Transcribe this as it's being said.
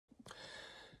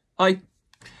Hi.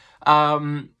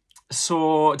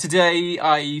 So today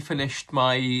I finished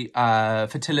my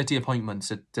fertility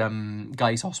appointments at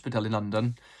Guy's Hospital in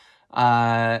London.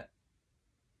 I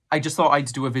just thought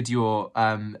I'd do a video,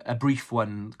 a brief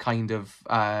one, kind of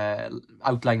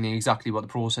outlining exactly what the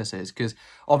process is. Because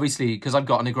obviously, because I've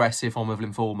got an aggressive form of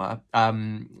lymphoma,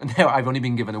 I've only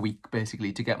been given a week,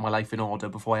 basically, to get my life in order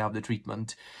before I have the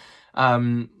treatment.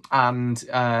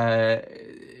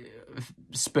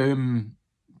 Sperm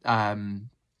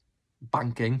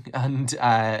banking and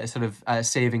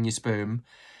saving your sperm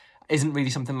isn't really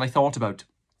something that I thought about.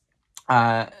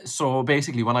 So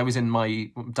basically, when I was in my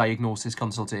diagnosis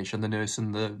consultation, the nurse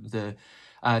and the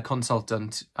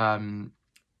consultant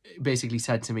basically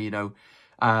said to me,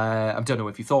 I don't know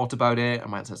if you thought about it,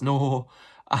 and my answer is no.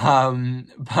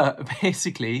 But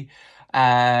basically,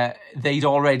 they'd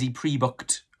already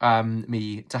pre-booked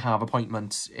me to have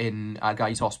appointments in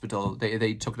Guy's Hospital.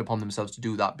 They took it upon themselves to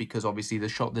do that because obviously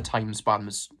the time span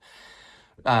was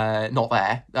not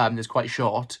there. It's quite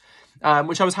short,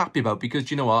 which I was happy about because,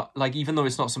 you know what, like, even though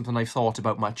it's not something I've thought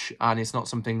about much and it's not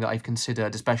something that I've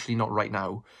considered, especially not right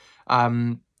now,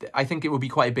 I think it would be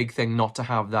quite a big thing not to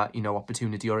have that,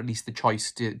 opportunity, or at least the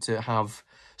choice to have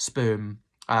sperm,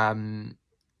 to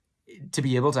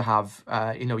be able to have,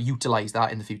 utilise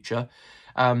that in the future.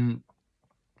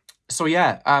 So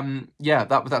yeah,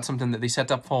 that's something that they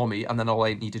set up for me, and then all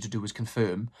I needed to do was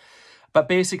confirm. But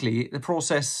basically, the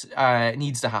process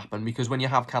needs to happen because when you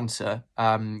have cancer,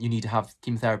 you need to have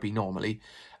chemotherapy normally,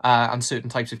 and certain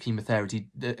types of chemotherapy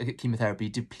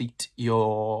deplete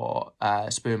your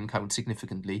sperm count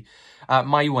significantly.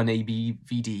 My one,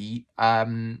 ABVD,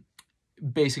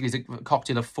 basically is a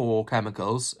cocktail of 4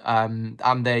 chemicals, and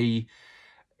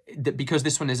because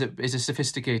this one is a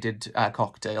sophisticated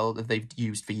cocktail that they've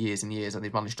used for years and years, and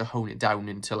they've managed to hone it down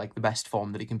into like the best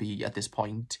form that it can be at this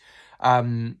point.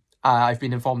 I've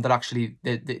been informed that actually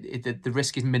the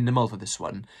risk is minimal for this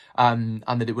one, and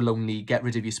that it will only get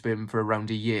rid of your sperm for around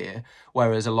a year,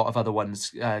 whereas a lot of other ones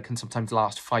can sometimes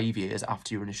last 5 years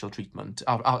after your initial treatment.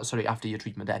 After your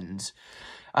treatment ends.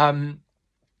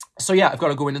 So yeah, I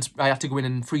have to go in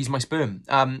and freeze my sperm.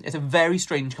 It's a very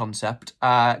strange concept.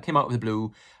 Came out of the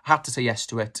blue. Had to say yes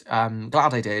to it.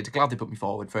 Glad I did. Glad they put me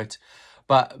forward for it.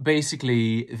 But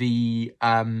basically, the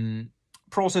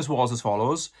process was as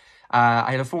follows.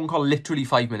 I had a phone call literally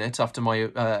 5 minutes after my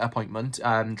appointment,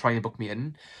 trying to book me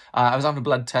in. I was having a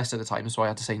blood test at the time, so I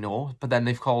had to say no. But then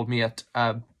they've called me at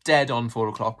dead on 4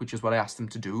 o'clock, which is what I asked them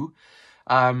to do.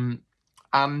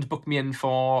 And booked me in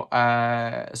for,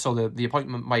 so the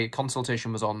appointment, my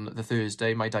consultation was on the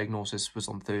Thursday, my diagnosis was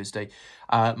on Thursday.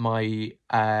 My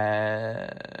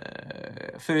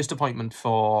first appointment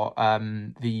for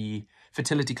the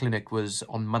Fertility Clinic was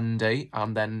on Monday,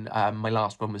 and then my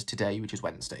last one was today, which is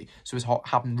Wednesday. So it's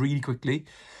happened really quickly.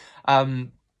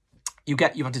 You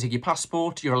have to take your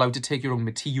passport. You're allowed to take your own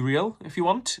material if you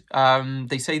want.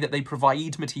 They say that they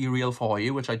provide material for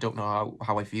you, which I don't know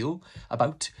how I feel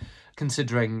about,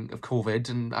 considering of COVID.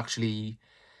 And actually,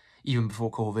 even before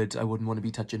COVID, I wouldn't want to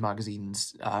be touching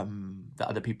magazines that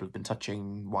other people have been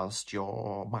touching whilst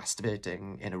you're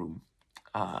masturbating in a room.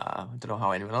 I don't know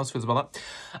how anyone else feels about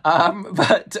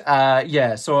that.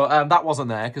 Yeah, so that wasn't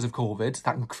there because of COVID,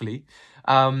 thankfully.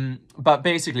 But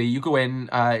basically, you go in,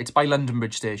 it's by London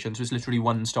Bridge Station, so it's literally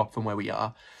one stop from where we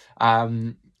are.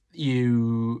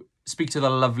 You speak to the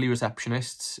lovely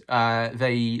receptionists.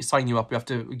 They sign you up.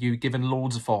 You're given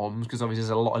loads of forms, because obviously there's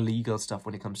a lot of legal stuff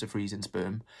when it comes to freezing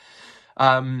sperm.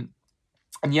 And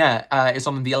yeah, it's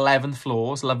on the 11th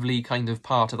floor. It's a lovely kind of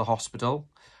part of the hospital.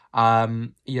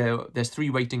 There's 3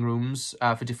 waiting rooms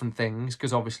for different things,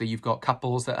 because obviously you've got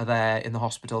couples that are there in the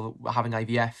hospital having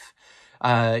IVF.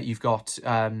 You've got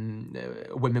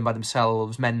women by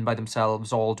themselves, men by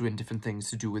themselves, all doing different things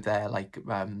to do with their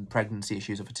pregnancy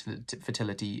issues or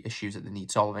fertility issues that they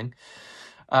need solving.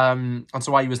 And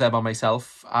so I was there by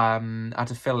myself. I had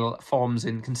to fill forms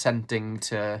in consenting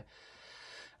to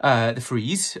the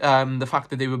freeze, the fact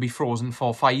that they will be frozen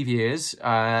for 5 years,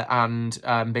 and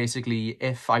basically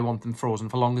if I want them frozen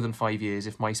for longer than 5 years,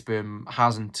 if my sperm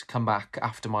hasn't come back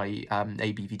after my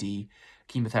ABVD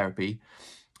chemotherapy,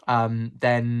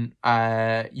 then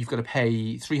you've got to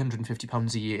pay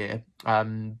 £350 a year.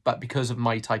 But because of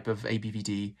my type of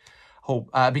ABVD,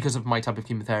 because of my type of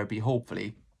chemotherapy,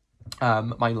 hopefully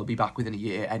mine will be back within a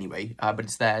year anyway. But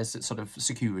it's theirs, it's sort of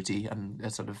security and a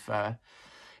sort of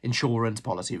insurance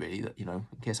policy, really, that, in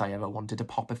case I ever wanted to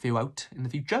pop a few out in the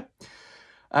future.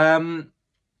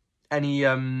 Any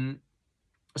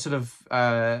sort of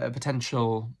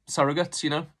potential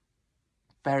surrogates,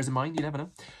 bears in mind, you never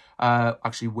know.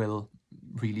 Actually, Will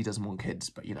really doesn't want kids,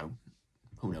 but,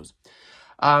 who knows?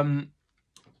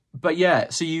 But yeah,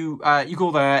 so you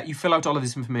go there, you fill out all of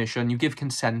this information, you give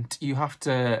consent, you have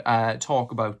to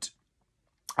talk about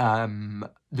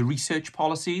the research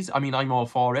policies. I mean, I'm all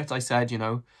for it. I said, you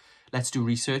know, let's do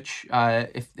research.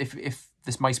 If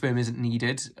this my sperm isn't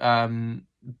needed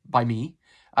by me,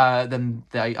 then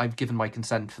I've given my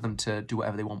consent for them to do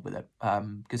whatever they want with it.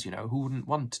 Because, you know, who wouldn't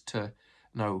want to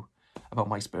know about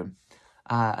my sperm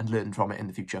and learn from it in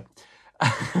the future?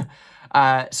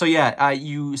 So yeah,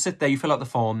 you sit there, you fill out the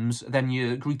forms, then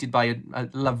you're greeted by a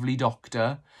lovely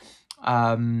doctor.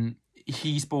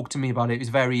 He spoke to me about it. He was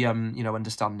very, you know,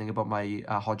 understanding about my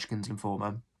Hodgkin's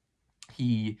lymphoma.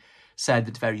 He said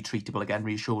it's very treatable, again,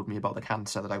 reassured me about the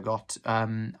cancer that I've got,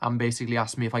 and basically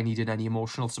asked me if I needed any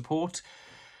emotional support.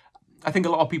 I think a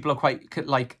lot of people are quite,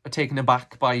 like, taken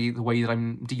aback by the way that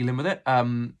I'm dealing with it.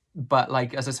 But,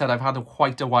 like, as I said, I've had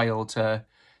quite a while to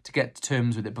get to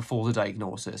terms with it before the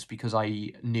diagnosis, because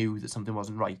I knew that something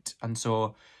wasn't right. And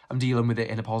so I'm dealing with it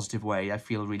in a positive way. I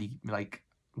feel really, like,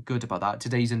 good about that.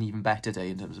 Today's an even better day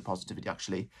in terms of positivity,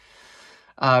 actually.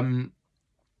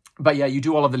 But yeah, you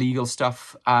do all of the legal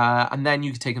stuff, and then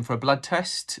you get taken for a blood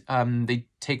test. They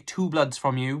take 2 bloods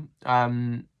from you,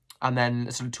 and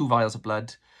then sort of 2 vials of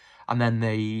blood, and then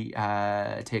they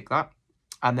take that.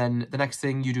 And then the next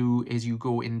thing you do is you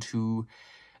go into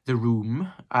the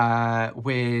room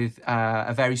with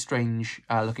a very strange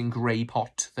looking grey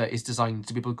pot that is designed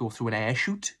to be able to go through an air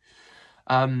chute.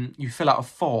 You fill out a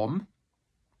form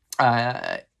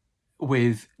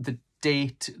with the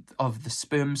date of the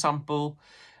sperm sample,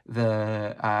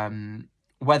 the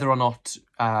whether or not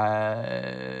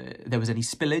there was any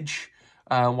spillage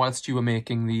whilst you were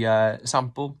making the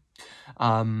sample,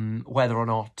 whether or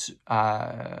not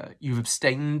you've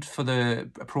abstained for the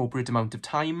appropriate amount of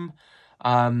time,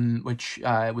 which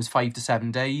was 5 to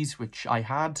 7 days, which I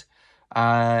had,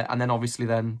 and then obviously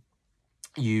then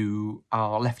you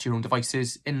are left to your own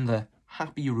devices in the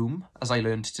happy room, as I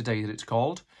learned today that it's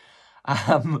called,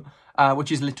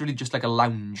 which is literally just like a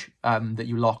lounge that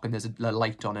you lock, and there's a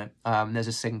light on it. There's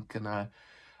a sink and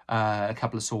a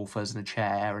couple of sofas and a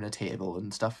chair and a table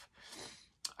and stuff.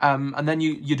 And then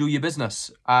you do your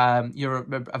business. You're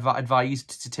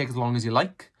advised to take as long as you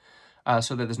like,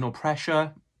 so that there's no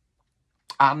pressure.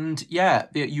 And yeah,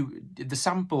 the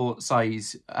sample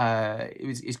size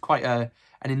is quite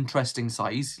an interesting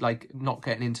size, like not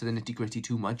getting into the nitty-gritty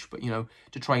too much, but, you know,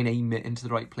 to try and aim it into the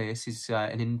right place is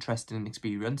an interesting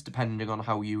experience, depending on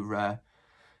how you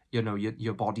know,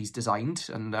 your body's designed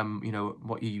and, you know,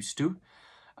 what you're used to.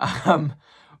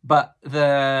 But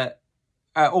the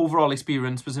overall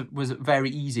experience was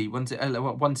very easy. Once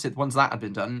that had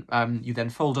been done, you then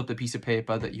fold up the piece of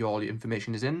paper that all your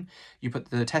information is in. You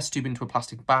put the test tube into a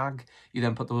plastic bag. You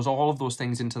then put all of those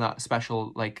things into that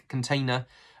special, like, container,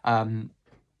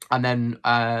 and then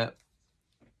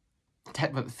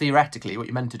theoretically, what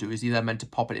you're meant to do is you're then meant to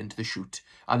pop it into the chute,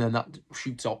 and then that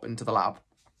shoots up into the lab.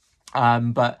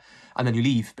 And then you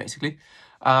leave, basically.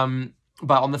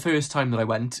 But on the first time that I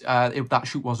went, that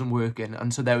chute wasn't working,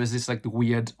 and so there was this, like, the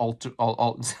weird sort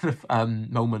of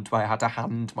moment where I had to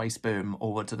hand my sperm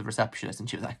over to the receptionist, and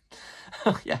she was like,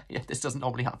 oh, yeah, this doesn't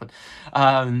normally happen.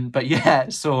 But yeah,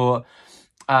 so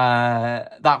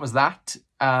that was that.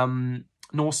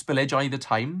 No spillage either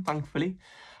time, thankfully,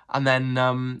 and then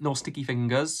no sticky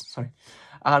fingers. Sorry.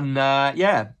 And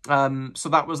yeah, so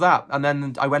that was that. And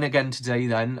then I went again today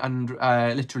then, and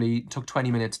literally took 20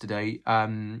 minutes today.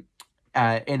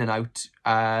 In and out,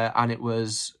 and it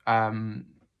was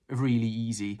really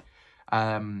easy.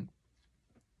 One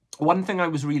thing I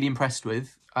was really impressed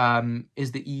with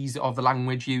is the ease of the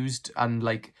language used, and,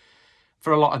 like,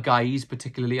 for a lot of guys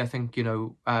particularly, I think, you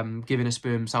know, giving a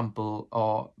sperm sample,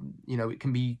 or, you know, it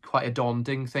can be quite a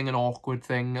daunting thing, an awkward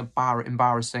thing,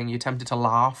 embarrassing. You're tempted to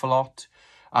laugh a lot.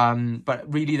 But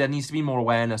really there needs to be more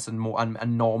awareness and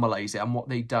normalise it, and what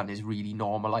they've done is really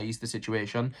normalise the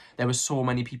situation. There were so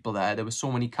many people there were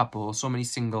so many couples, so many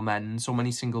single men, so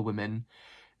many single women,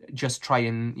 just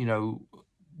trying, you know,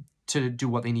 to do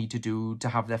what they need to do to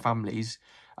have their families.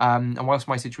 And whilst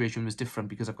my situation was different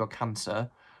because I've got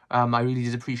cancer, I really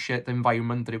did appreciate the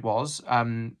environment that it was.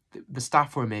 The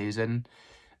staff were amazing.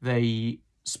 They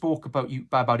spoke about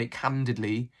it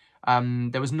candidly.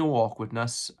 There was no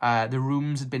awkwardness. The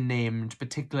rooms had been named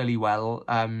particularly well,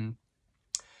 to,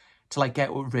 like, get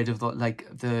rid of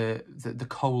the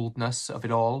coldness of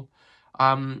it all.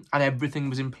 And everything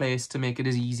was in place to make it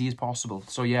as easy as possible.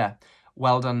 So yeah,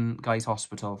 well done, Guy's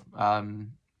Hospital.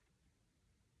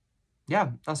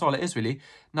 Yeah, that's all it is, really.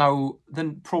 Now,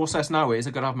 the process now is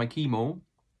I've got to have my chemo.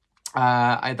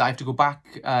 I have to go back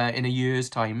in a year's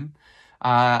time.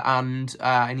 and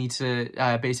I need to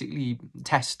basically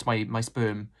test my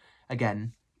sperm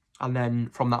again, and then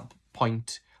from that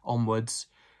point onwards,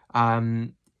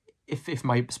 if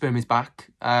my sperm is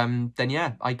back, then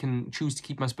yeah, I can choose to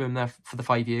keep my sperm there for the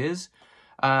 5 years,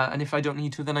 and if I don't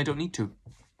need to, then I don't need to.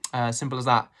 Simple as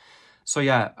that. So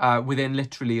yeah, within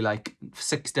literally like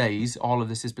 6 days, all of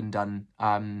this has been done,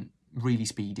 really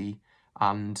speedy,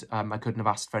 and I couldn't have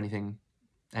asked for anything,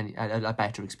 a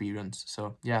better experience.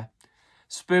 So yeah,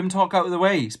 sperm talk out of the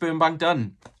way, sperm bank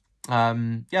done.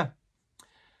 Yeah.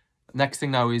 Next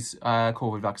thing now is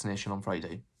COVID vaccination on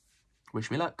Friday. Wish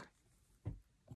me luck.